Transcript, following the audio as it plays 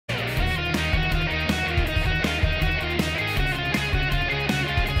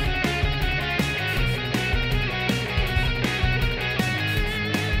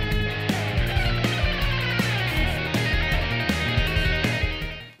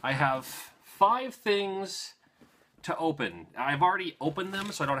I have 5 things to open. I've already opened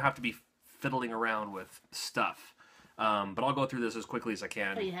them, so I don't have to be fiddling around with stuff. But I'll go through this as quickly as I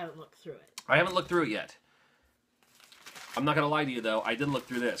can. But you haven't looked through it. I haven't looked through it yet. I'm not going to lie to you, though. I did look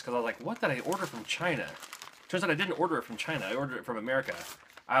through this, because I was like, what did I order from China? Turns out I didn't order it from China. I ordered it from America.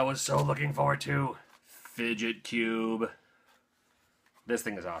 I was so looking forward to Fidget Cube. This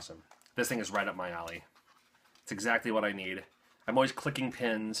thing is awesome. This thing is right up my alley. It's exactly what I need. I'm always clicking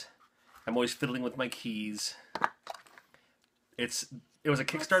pins. I'm always fiddling with my keys. It was a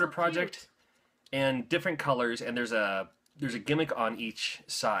Kickstarter project, and different colors, and there's a gimmick on each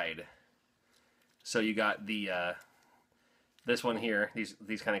side. So you got the this one here.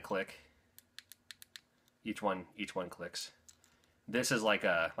 These kind of click. Each one clicks. This is like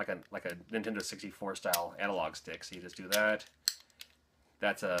a Nintendo 64 style analog stick. So you just do that.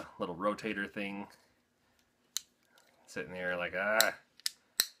 That's a little rotator thing. Sitting there like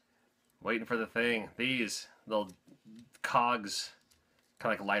waiting for the thing. These little cogs,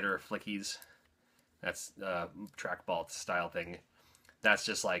 kind of like lighter flickies. That's trackball style thing. That's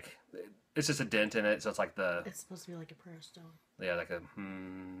just like, it's just a dent in it, so it's like the... It's supposed to be like a prayer stone. Yeah, like a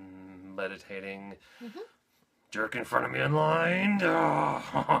meditating jerk in front of me in line.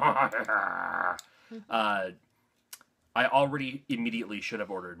 I already immediately should have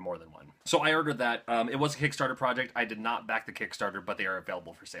ordered more than one. So I ordered that. It was a Kickstarter project. I did not back the Kickstarter, but they are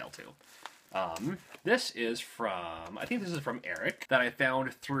available for sale too. This is from, I think this is from Eric, that I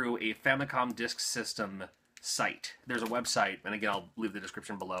found through a Famicom Disk System site. There's a website, and again, I'll leave the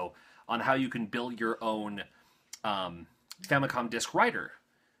description below, on how you can build your own Famicom Disk Writer.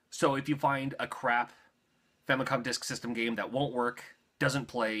 So if you find a crap Famicom Disk System game that won't work, doesn't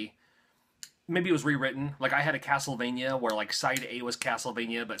play, maybe it was rewritten. Like I had a Castlevania where like side A was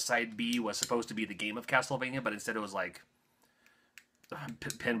Castlevania, but side B was supposed to be the game of Castlevania, but instead it was like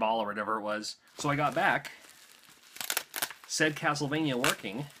pinball or whatever it was. So I got back said Castlevania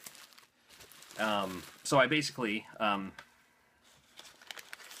working. So I basically, oh,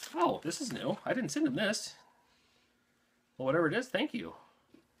 this is new. I didn't send him this. Well, whatever it is, thank you.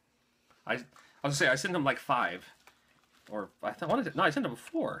 I was gonna say I sent him like 5, or I sent him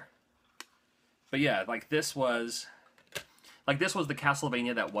 4. But yeah, like this was the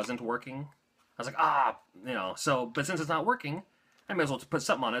Castlevania that wasn't working. I was like, you know, so, but since it's not working, I may as well put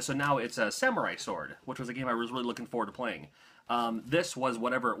something on it. So now it's a Samurai Sword, which was a game I was really looking forward to playing. This was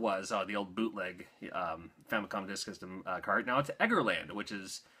whatever it was, the old bootleg Famicom Disk System cart. Now it's Eggerland, which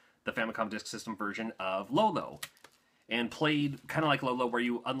is the Famicom Disk System version of Lolo. And played kind of like Lolo, where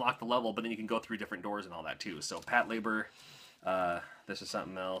you unlock the level, but then you can go through different doors and all that too. So Pat Labor, this is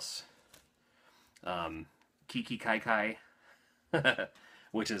something else. Kiki Kai Kai,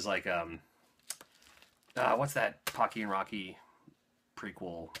 which is like, what's that Pocky and Rocky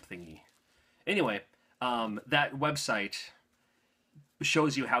prequel thingy? Anyway, that website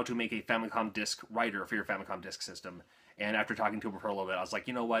shows you how to make a Famicom Disk Writer for your Famicom Disk System. And after talking to him for a little bit, I was like,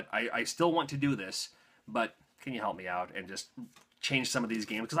 you know what, I still want to do this, but can you help me out and just change some of these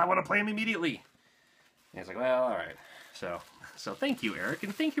games, because I want to play them immediately. And he's like, well, all right. So thank you, Eric,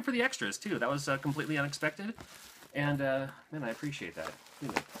 and thank you for the extras too. That was completely unexpected, and man, I appreciate that. You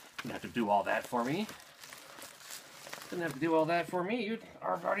didn't have to do all that for me. Didn't have to do all that for me. You've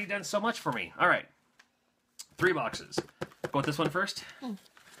already done so much for me. All right, 3 boxes. Go with this one first.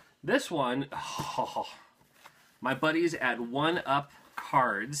 This one, my buddies at 1UP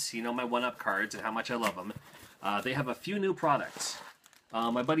Cards. You know my 1UP Cards and how much I love them. They have a few new products.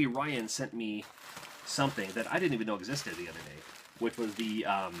 My buddy Ryan sent me something that I didn't even know existed the other day, which was the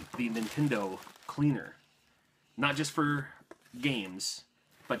Nintendo cleaner. Not just for games,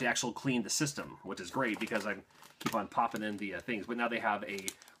 but to actually clean the system, which is great because I keep on popping in the things. But now they have a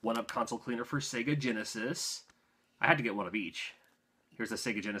 1UP console cleaner for Sega Genesis. I had to get one of each. Here's the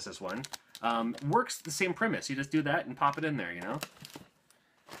Sega Genesis one. Works the same premise. You just do that and pop it in there, you know?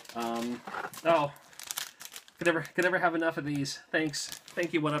 Oh, could never have enough of these. Thanks.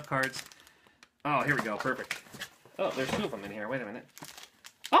 Thank you, 1UP Cards. Oh, here we go. Perfect. Oh, there's 2 of them in here. Wait a minute.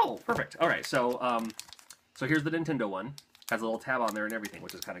 Oh, perfect. All right, so so here's the Nintendo one. Has a little tab on there and everything,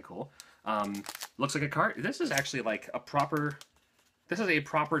 which is kind of cool. Looks like a cart. This is actually like a proper... This is a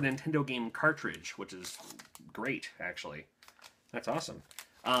proper Nintendo game cartridge, which is great, actually. That's awesome.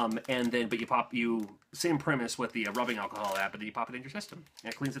 And then, but same premise with the rubbing alcohol app, but then you pop it in your system,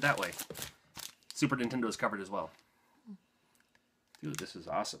 and it cleans it that way. Super Nintendo is covered as well. Dude, this is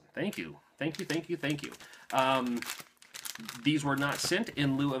awesome. Thank you. Thank you, thank you, thank you. These were not sent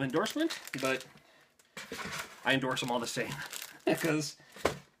in lieu of endorsement, but I endorse them all the same. Because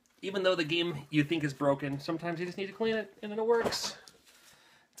even though the game you think is broken, sometimes you just need to clean it, and then it works.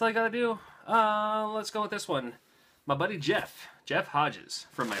 That's all I gotta do. Let's go with this one. My buddy Jeff Hodges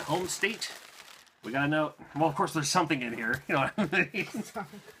from my home state. We got a note. Well, of course, there's something in here. You know what I mean?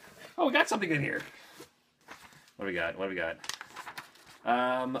 Oh, we got something in here. What do we got? What do we got?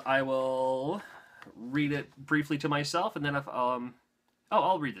 I will read it briefly to myself, and then if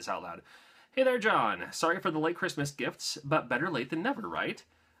I'll read this out loud. Hey there, John. Sorry for the late Christmas gifts, but better late than never, right?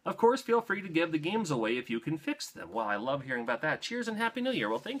 Of course, feel free to give the games away if you can fix them. Well, I love hearing about that. Cheers and Happy New Year.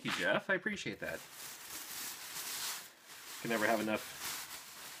 Well, thank you, Jeff. I appreciate that. Can never have enough.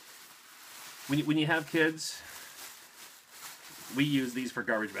 When you have kids, we use these for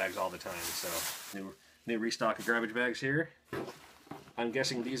garbage bags all the time. So, new restock of garbage bags here. I'm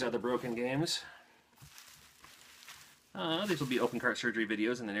guessing these are the broken games. These will be open cart surgery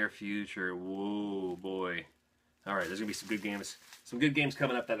videos in the near future. Whoa, boy. Alright, there's going to be some good games. Some good games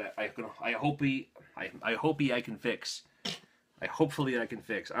coming up that I hope I can fix. Hopefully I can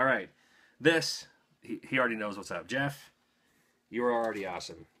fix. Alright. This, he already knows what's up. Jeff, you're already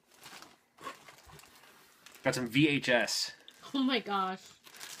awesome. Got some VHS. Oh my gosh.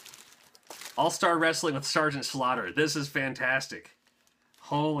 All-Star Wrestling with Sergeant Slaughter. This is fantastic.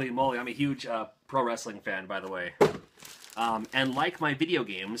 Holy moly. I'm a huge pro wrestling fan, by the way. And like my video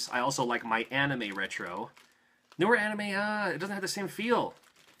games, I also like my anime retro. Newer anime, it doesn't have the same feel.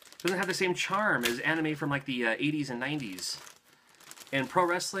 It doesn't have the same charm as anime from like the 80s and 90s. And pro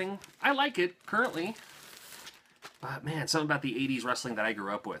wrestling, I like it currently. But man, something about the 80s wrestling that I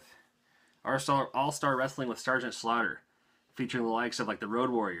grew up with. All-Star Wrestling with Sergeant Slaughter. Featuring the likes of like the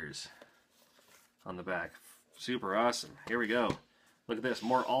Road Warriors on the back. Super awesome. Here we go. Look at this.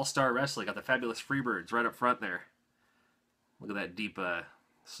 More All-Star Wrestling. Got the fabulous Freebirds right up front there. Look at that deep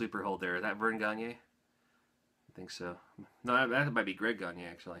sleeper hold there. Is that Vern Gagne? I think so. No, that might be Greg Gagne,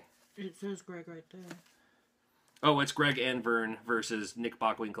 actually. It says Greg right there. Oh, it's Greg and Vern versus Nick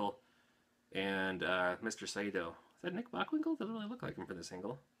Bockwinkel and Mr. Saito. Is that Nick Bockwinkel? Doesn't really look like him from this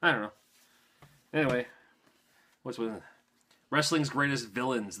angle. I don't know. Anyway, what's with Wrestling's Greatest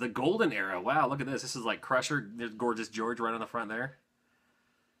Villains? The Golden Era. Wow, look at this. This is like Crusher. There's Gorgeous George right on the front there.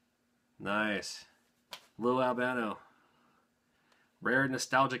 Nice. Lil Albano. Rare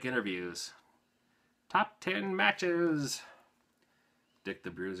nostalgic interviews. Top 10 matches. Dick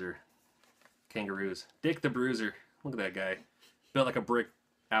the Bruiser. Kangaroos. Dick the Bruiser. Look at that guy. Built like a brick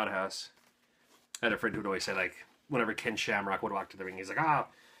outhouse. I had a friend who would always say, like, whenever Ken Shamrock would walk to the ring, he's like, ah,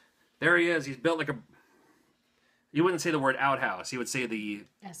 there he is. He's built like a... You wouldn't say the word outhouse. He would say the...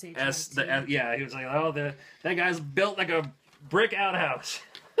 S-H-I-T. Yeah, he was like, oh, that guy's built like a brick outhouse.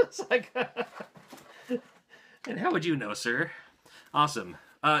 It's like... And how would you know, sir? Awesome.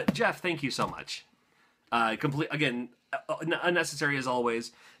 Jeff, thank you so much. Again, unnecessary as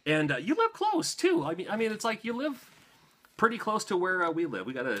always. And you live close, too. I mean, it's like you live pretty close to where we live.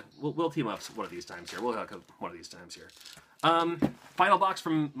 We'll team up one of these times here. We'll hook up one of these times here. Final box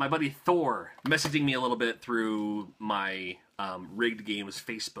from my buddy Thor, messaging me a little bit through my Rigg'd Games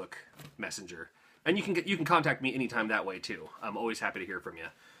Facebook Messenger. And you can contact me anytime that way, too. I'm always happy to hear from you.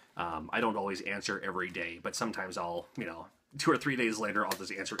 I don't always answer every day, but sometimes I'll, 2 or 3 days later, I'll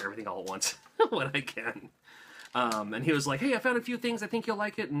just answer everything all at once when I can. And he was like, hey, I found a few things. I think you'll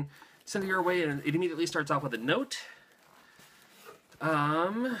like it, and send it your way. And it immediately starts off with a note.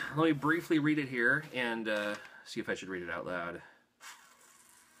 Let me briefly read it here and see if I should read it out loud.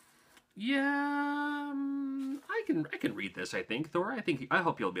 Yeah, I can read this, I think. Thor, I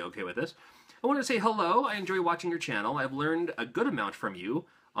hope you'll be okay with this. I want to say hello. I enjoy watching your channel. I've learned a good amount from you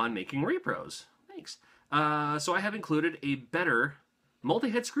on making repros. Thanks. So I have included a better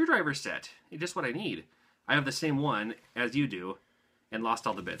multi-head screwdriver set. Just what I need. I have the same one as you do and lost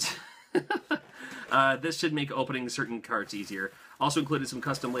all the bits. This should make opening certain carts easier. Also included some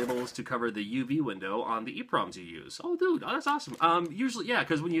custom labels to cover the UV window on the EPROMs you use. Oh, dude, that's awesome. Usually, yeah,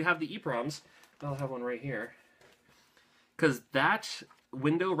 because when you have the EPROMs, I'll have one right here. Because that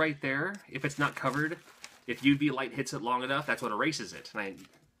window right there, if it's not covered, if UV light hits it long enough, that's what erases it.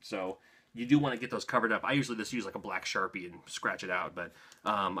 So you do want to get those covered up. I usually just use like a black Sharpie and scratch it out, but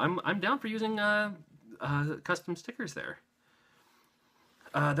I'm down for using custom stickers there.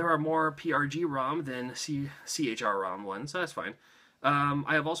 There are more PRG ROM than CHR ROM ones, so that's fine.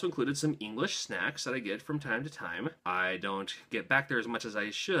 I have also included some English snacks that I get from time to time. I don't get back there as much as I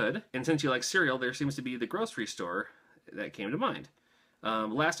should, and since you like cereal, there seems to be the grocery store that came to mind.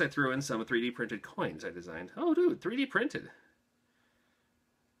 Last I threw in some 3D printed coins I designed. Oh dude, 3D printed!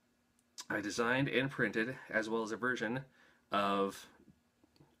 I designed and printed, as well as a version of,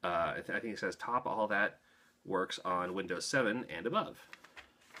 I think it says top, all that works on Windows 7 and above.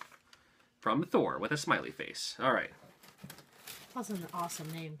 From Thor, with a smiley face. Alright. That's an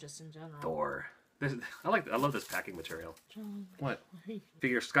awesome name, just in general. Thor. I love this packing material. John. What?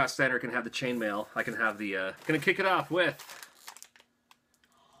 Figure Scott Steiner can have the chainmail. I can have the. Gonna kick it off with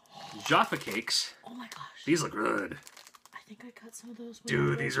Jaffa cakes. Oh my gosh. These look good. I think I cut some of those.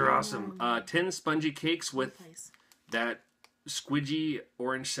 Dude, these are awesome. 10 spongy cakes with that squidgy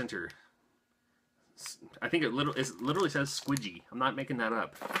orange center. I think it literally says squidgy. I'm not making that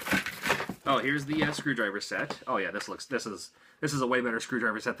up. Oh, here's the screwdriver set. Oh yeah, this is a way better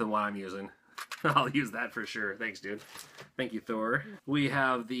screwdriver set than what I'm using. I'll use that for sure. Thanks, dude. Thank you, Thor. We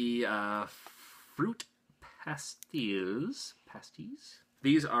have the fruit pastilles.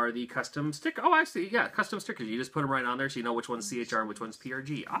 These are the custom sticker. Oh, actually, yeah, custom stickers. You just put them right on there so you know which one's CHR and which one's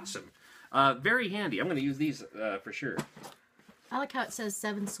PRG. Awesome. Very handy. I'm going to use these for sure. I like how it says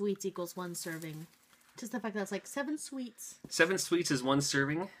 7 sweets equals 1 serving. Just the fact that it's like 7 sweets. 7 sweets is 1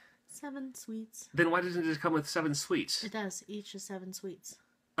 serving? 7 sweets. Then why doesn't it just come with 7 sweets? It does. Each is 7 sweets.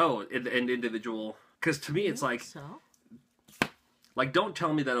 Oh, and individual. Because to me, it's like... So? Like, don't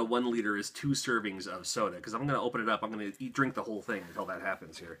tell me that a 1 liter is 2 servings of soda, because I'm going to open it up. I'm going to drink the whole thing until that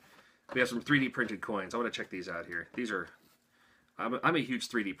happens here. We have some 3D printed coins. I want to check these out here. These are... I'm a huge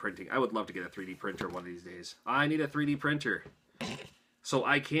 3D printing. I would love to get a 3D printer one of these days. I need a 3D printer. So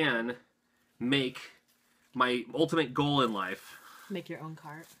I can make... My ultimate goal in life... Make your own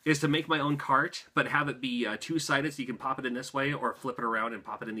cart. Is to make my own cart, but have it be 2-sided so you can pop it in this way, or flip it around and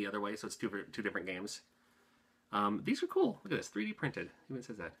pop it in the other way, so it's two different games. These are cool. Look at this, 3D printed. Who even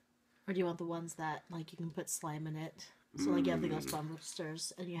says that? Or do you want the ones that, like, you can put slime in it? So, like, you have the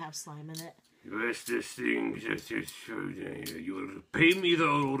Ghostbusters, and you have slime in it. What's this thing? You will pay me the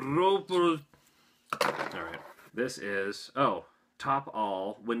rope. Alright. This is, top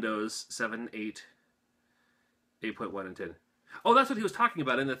all, Windows 7, 8, 8.1, and 10. Oh, that's what he was talking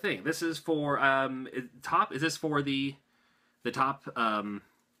about in the thing. This is for, is this for the top,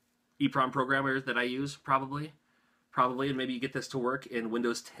 EEPROM programmers that I use, probably, and maybe you get this to work in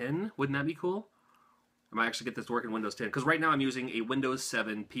Windows 10. Wouldn't that be cool? I might actually get this to work in Windows 10, because right now I'm using a Windows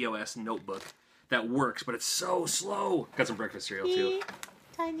 7 POS notebook that works, but it's so slow. Got some breakfast cereal too.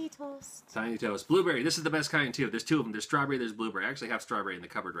 Tiny Toast. Tiny Toast. Blueberry. This is the best kind too. There's 2 of them. There's strawberry. There's blueberry. I actually have strawberry in the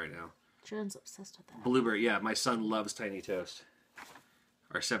cupboard right now. John's obsessed with that. Blueberry. Yeah, my son loves Tiny Toast.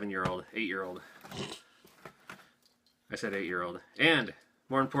 Our 7-year-old, 8-year-old. I said 8-year-old, and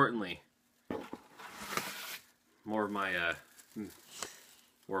more importantly, more of my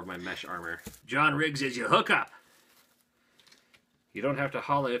mesh armor. John Rigg'd is your hookup. You don't have to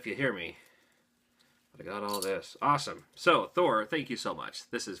holla if you hear me. But I got all this. Awesome. So, Thor, thank you so much.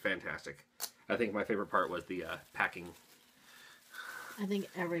 This is fantastic. I think my favorite part was the packing. I think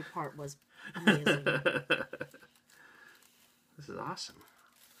every part was amazing. This is awesome.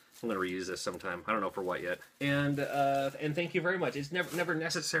 I'm gonna reuse this sometime. I don't know for what yet. And thank you very much. It's never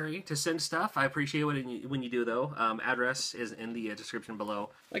necessary to send stuff. I appreciate it when you do though. Address is in the description below.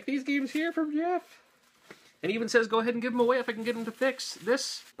 Like these games here from Jeff. And he even says go ahead and give them away if I can get them to fix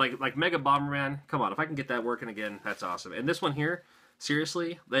this. Like Mega Bomberman. Come on, if I can get that working again, that's awesome. And this one here,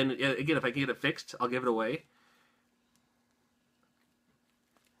 seriously. Then again, if I can get it fixed, I'll give it away.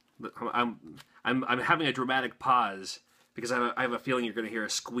 I'm having a dramatic pause because I have a feeling you're going to hear a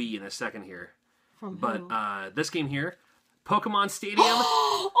squee in a second here. From but who? This game here, Pokemon Stadium.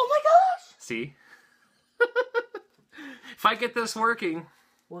 Oh my gosh! See, if I get this working,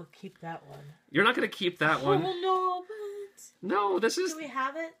 we'll keep that one. You're not going to keep that one. Oh no, but no, this is. Do we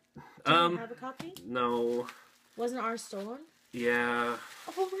have it? Do we have a copy? No. Wasn't ours stolen? Yeah.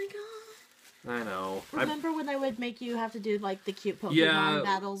 Oh my god. I know. Remember when I would make you have to do like the cute Pokemon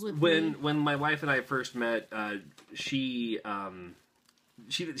battles with me? When my wife and I first met, she doesn't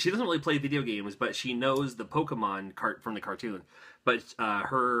really play video games, but she knows the Pokemon from the cartoon. But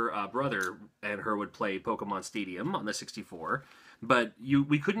her brother and her would play Pokemon Stadium on the 64. But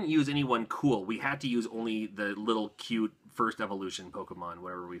we couldn't use anyone cool. We had to use only the little cute first evolution Pokemon,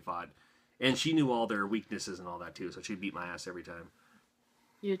 whatever we fought. And she knew all their weaknesses and all that too, so she'd beat my ass every time.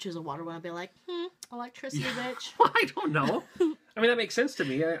 You would choose a water one and be like, electricity, bitch. I don't know. I mean, that makes sense to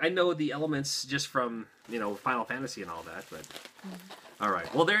me. I know the elements just from, Final Fantasy and all that, but... All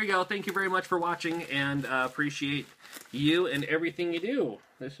right. Well, there you go. Thank you very much for watching, and appreciate you and everything you do.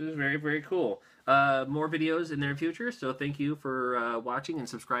 This is very, very cool. More videos in the near future, so thank you for watching and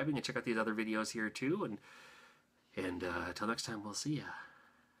subscribing, and check out these other videos here, too. And until next time, we'll see ya.